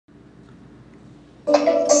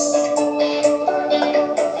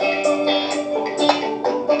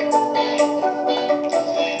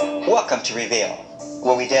Welcome to Reveal,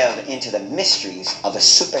 where we delve into the mysteries of the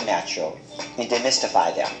supernatural and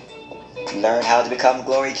demystify them. Learn how to become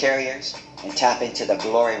glory carriers and tap into the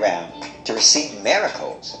glory realm to receive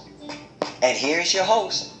miracles. And here's your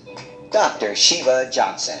host, Dr. Shiva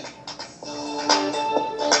Johnson.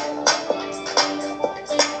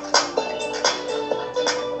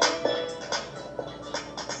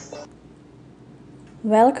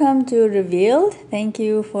 Welcome to Revealed. Thank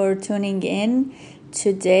you for tuning in.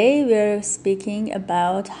 Today we're speaking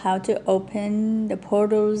about how to open the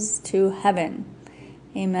portals to heaven.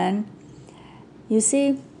 Amen. You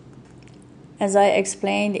see, as I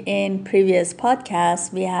explained in previous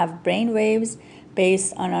podcasts, we have brain waves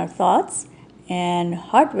based on our thoughts and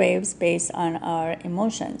heart waves based on our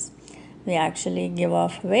emotions. We actually give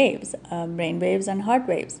off waves, brain waves and heart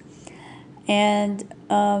waves. And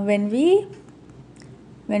when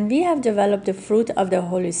we have developed the fruit of the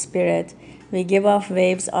Holy Spirit, we give off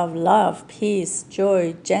waves of love, peace,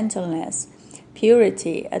 joy, gentleness,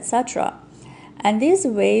 purity, etc. And these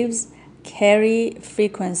waves carry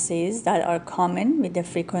frequencies that are common with the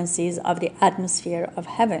frequencies of the atmosphere of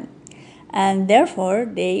heaven. And therefore,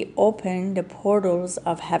 they open the portals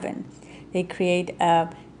of heaven. They create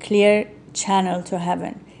a clear channel to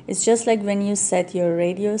heaven. It's just like when you set your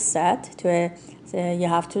radio set to you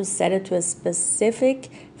have to set it to a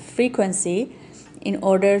specific frequency in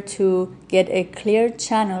order to get a clear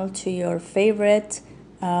channel to your favorite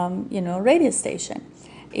radio station.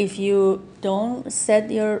 If you don't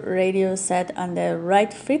set your radio set on the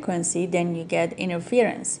right frequency, then you get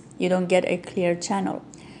interference. You don't get a clear channel.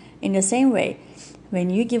 In the same way,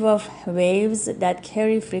 when you give off waves that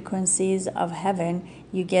carry frequencies of heaven,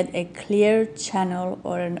 you get a clear channel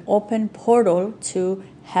or an open portal to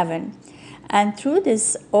heaven. And through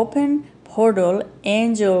this open portal,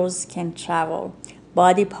 angels can travel.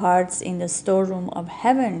 Body parts in the storeroom of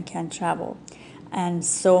heaven can travel. And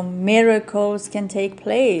so miracles can take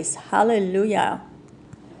place. Hallelujah.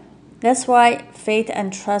 That's why faith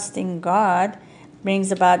and trust in God brings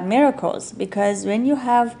about miracles. Because when you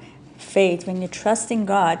have faith, when you trust in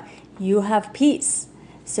God, you have peace.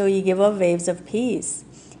 So you give off waves of peace.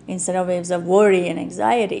 Instead of waves of worry and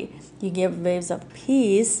anxiety, you give waves of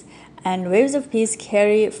peace. And waves of peace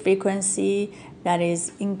carry frequency that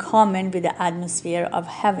is in common with the atmosphere of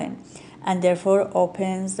heaven, and therefore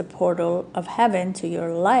opens the portal of heaven to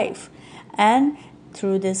your life. And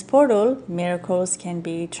through this portal, miracles can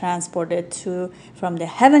be transported from the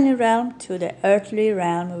heavenly realm to the earthly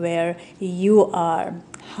realm where you are.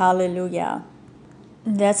 Hallelujah.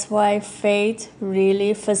 That's why faith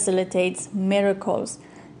really facilitates miracles.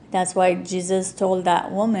 That's why Jesus told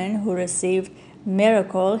that woman who received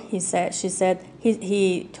miracle, he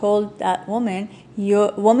told that woman,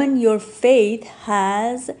 your faith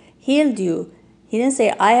has healed you. He didn't say,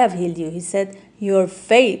 I have healed you. He said, your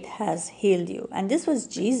faith has healed you. And this was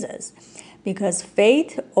Jesus, because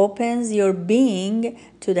faith opens your being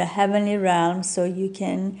to the heavenly realm so you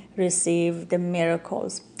can receive the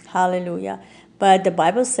miracles. Hallelujah. But the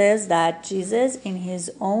Bible says that Jesus in his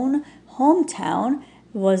own hometown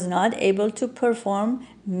was not able to perform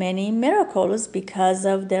many miracles because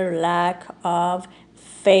of their lack of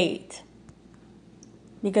faith.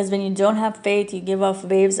 Because when you don't have faith, you give off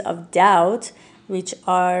waves of doubt, which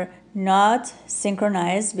are not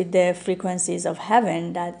synchronized with the frequencies of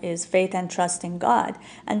heaven, that is faith and trust in God.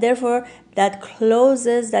 And therefore, that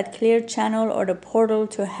closes that clear channel or the portal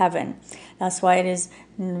to heaven. That's why it is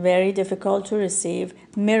very difficult to receive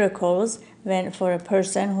miracles for a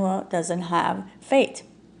person who doesn't have faith.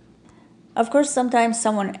 Of course, sometimes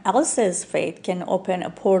someone else's faith can open a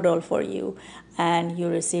portal for you and you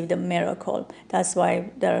receive the miracle. That's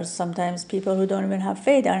why there are sometimes people who don't even have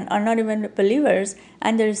faith and are not even believers,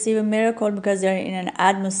 and they receive a miracle because they're in an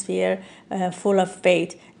atmosphere full of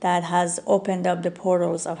faith that has opened up the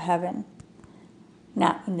portals of heaven.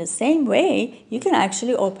 Now, in the same way, you can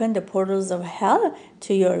actually open the portals of hell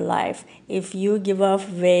to your life if you give off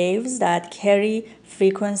waves that carry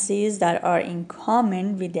frequencies that are in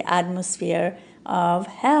common with the atmosphere of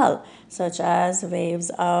hell, such as waves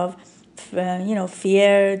of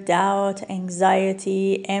fear, doubt,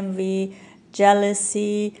 anxiety, envy,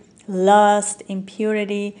 jealousy, lust,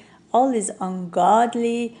 impurity, all these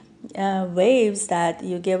ungodly waves that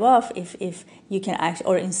you give off if you can act,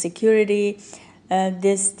 or insecurity.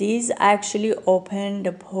 These actually open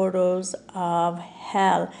the portals of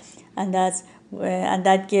hell, and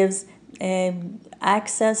that gives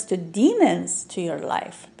access to demons to your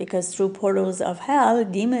life, because through portals of hell,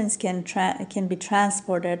 demons can be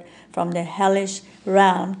transported from the hellish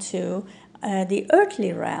realm to the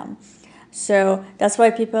earthly realm. So that's why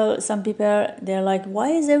some people, they're like, why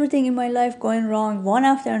is everything in my life going wrong one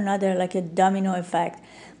after another, like a domino effect?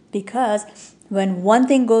 Because when one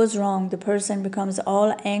thing goes wrong, the person becomes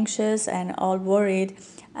all anxious and all worried,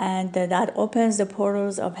 and that opens the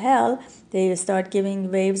portals of hell. They start giving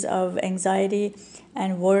waves of anxiety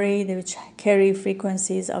and worry, which carry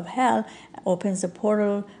frequencies of hell, opens the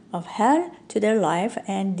portal of hell to their life,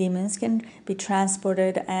 and demons can be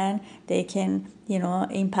transported and they can,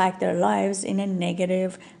 impact their lives in a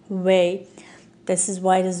negative way. This is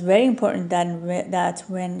why it is very important that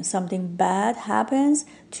when something bad happens,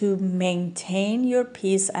 to maintain your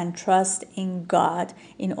peace and trust in God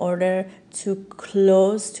in order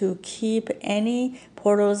to keep any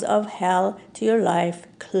portals of hell to your life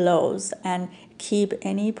closed and keep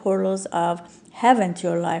any portals of heaven to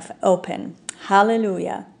your life open.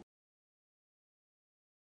 Hallelujah.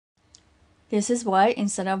 This is why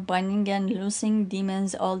instead of binding and loosing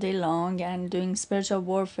demons all day long and doing spiritual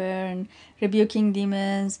warfare and rebuking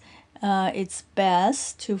demons, it's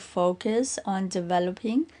best to focus on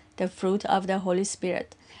developing the fruit of the Holy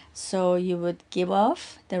Spirit. So you would give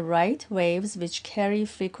off the right waves which carry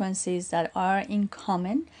frequencies that are in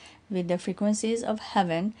common with the frequencies of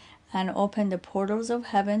heaven, and open the portals of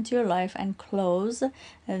heaven to your life and close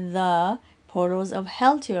the portals of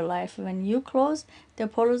hell to your life. When you close the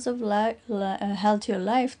portals of hell to your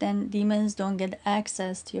life, then demons don't get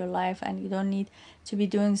access to your life, and you don't need to be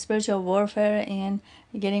doing spiritual warfare and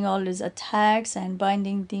getting all these attacks and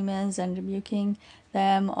binding demons and rebuking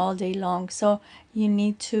them all day long. So you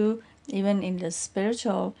need to, even in the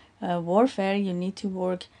spiritual warfare, you need to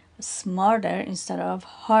work smarter instead of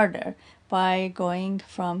harder, by going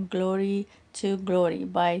from glory to glory,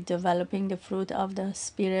 by developing the fruit of the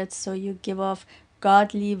Spirit. So you give off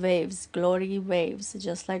godly waves, glory waves,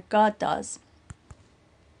 just like God does.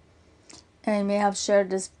 I may have shared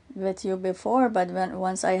this with you before, but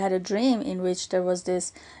once I had a dream in which there was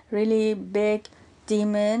this really big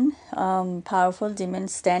demon, powerful demon,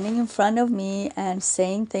 standing in front of me and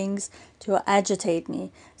saying things to agitate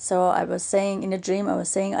me. So I was saying in a dream, I was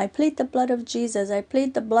saying, I plead the blood of Jesus, I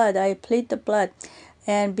plead the blood, I plead the blood.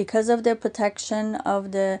 And because of the protection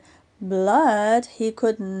of the blood,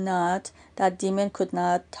 that demon could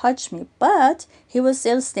not touch me. But he was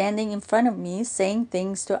still standing in front of me saying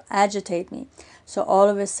things to agitate me. So all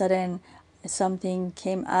of a sudden, something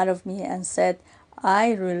came out of me and said,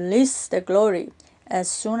 I release the glory. As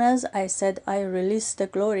soon as I said, I release the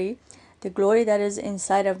glory that is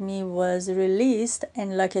inside of me was released,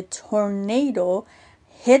 and like a tornado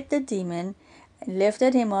hit the demon,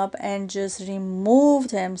 lifted him up, and just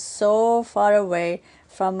removed him so far away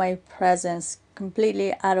from my presence,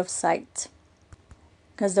 completely out of sight.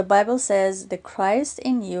 Because the Bible says the Christ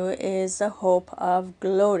in you is the hope of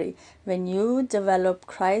glory. When you develop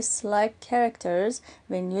Christ-like characters,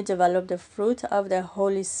 when you develop the fruit of the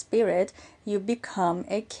Holy Spirit, you become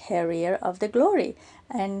a carrier of the glory.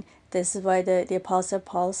 And this is why the Apostle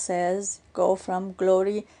Paul says, go from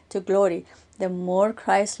glory to glory. The more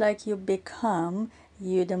Christ-like you become,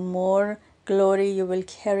 the more glory you will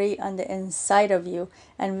carry on the inside of you.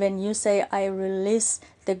 And when you say, I release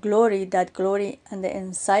the glory, that glory on the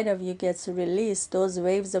inside of you gets released. Those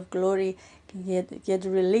waves of glory get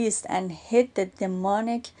released and hit the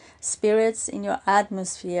demonic spirits in your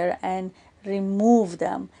atmosphere and remove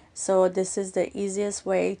them. So this is the easiest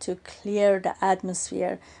way to clear the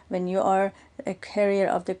atmosphere. When you are a carrier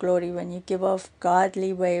of the glory, when you give off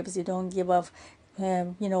godly waves, you don't give off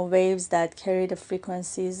waves that carry the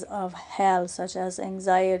frequencies of hell, such as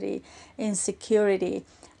anxiety, insecurity,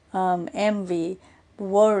 envy,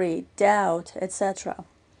 worry, doubt, etc.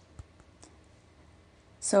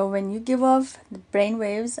 So when you give off the brain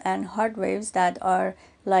waves and heart waves that are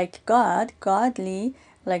like God, godly,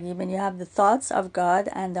 like when you have the thoughts of God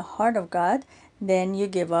and the heart of God, then you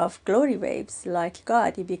give off glory waves like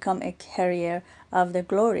God. You become a carrier of the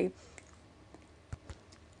glory.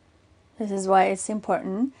 This is why it's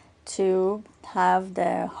important to have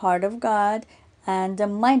the heart of God and the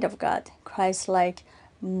mind of God, Christ-like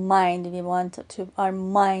mind. We want our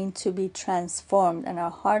mind to be transformed and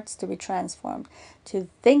our hearts to be transformed, to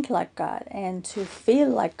think like God and to feel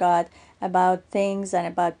like God about things and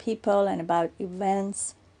about people and about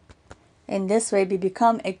events. In this way, we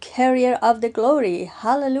become a carrier of the glory.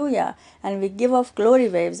 Hallelujah. And we give off glory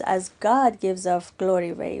waves as God gives off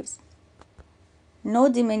glory waves. No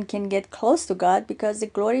demon can get close to God because the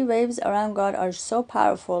glory waves around God are so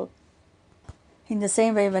powerful. In the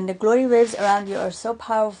same way, when the glory waves around you are so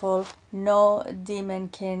powerful, no demon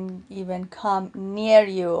can even come near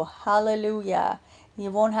you. Hallelujah. You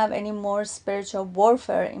won't have any more spiritual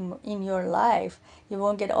warfare in your life. You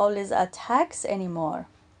won't get all these attacks anymore.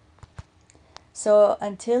 So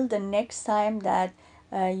until the next time that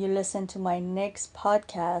you listen to my next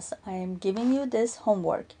podcast, I am giving you this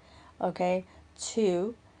homework, okay,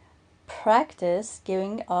 to practice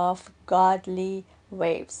giving off godly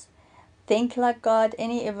waves. Think like God.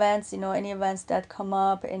 Any events, any events that come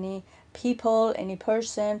up, any people, any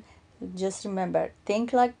person, just remember,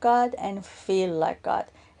 think like God and feel like God.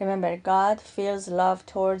 Remember, God feels love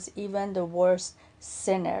towards even the worst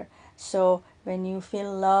sinner. So when you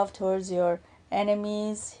feel love towards your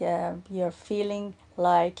enemies, you're feeling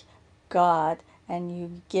like God, and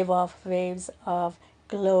you give off waves of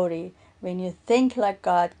glory. When you think like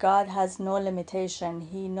God, God has no limitation.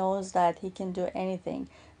 He knows that He can do anything.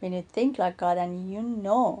 When you think like God and you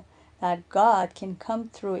know that God can come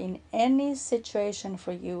through in any situation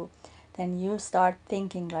for you, then you start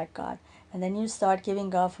thinking like God. And then you start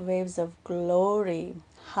giving off waves of glory.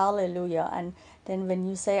 Hallelujah. And then when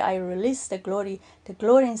you say, I release the glory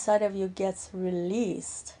inside of you gets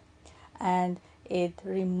released. And it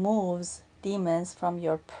removes demons from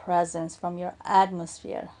your presence, from your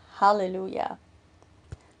atmosphere. Hallelujah.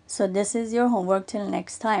 So this is your homework till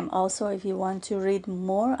next time. Also, if you want to read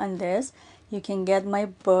more on this, you can get my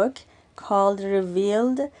book called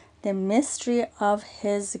Revealed, the Mystery of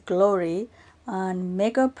His Glory on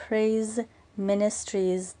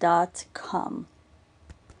megapraiseministries.com.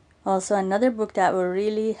 Also, another book that will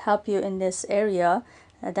really help you in this area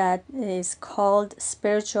that is called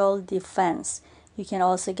Spiritual Defense. You can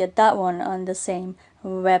also get that one on the same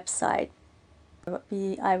website.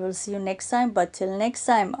 I will see you next time, but till next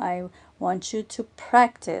time, I want you to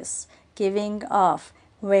practice giving off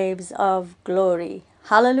waves of glory.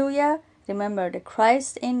 Hallelujah. Remember, the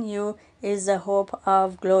Christ in you is the hope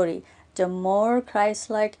of glory. The more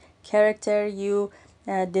Christ-like character you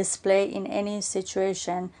display in any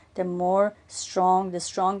situation, the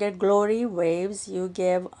stronger glory waves you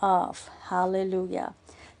give off. Hallelujah.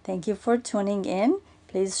 Thank you for tuning in.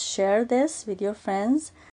 Please share this with your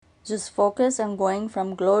friends. Just focus on going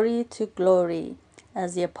from glory to glory,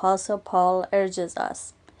 as the Apostle Paul urges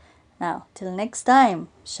us. Now, till next time,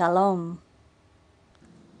 Shalom.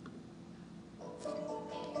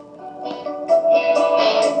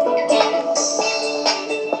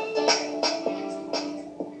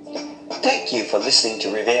 Thank you for listening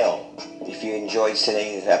to Reveal. If you enjoyed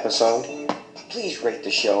today's episode, please rate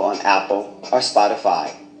the show on Apple or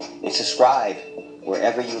Spotify and subscribe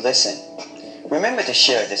wherever you listen. Remember to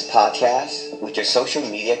share this podcast with your social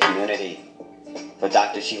media community. For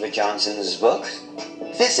Dr. Shiva Johnson's books,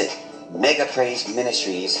 visit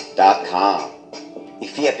megapraiseministries.com.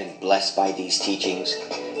 If you have been blessed by these teachings,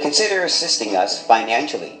 consider assisting us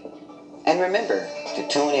financially. And remember to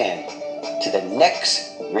tune in to the next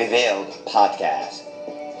Revealed podcast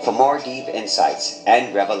for more deep insights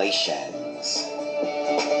and revelations.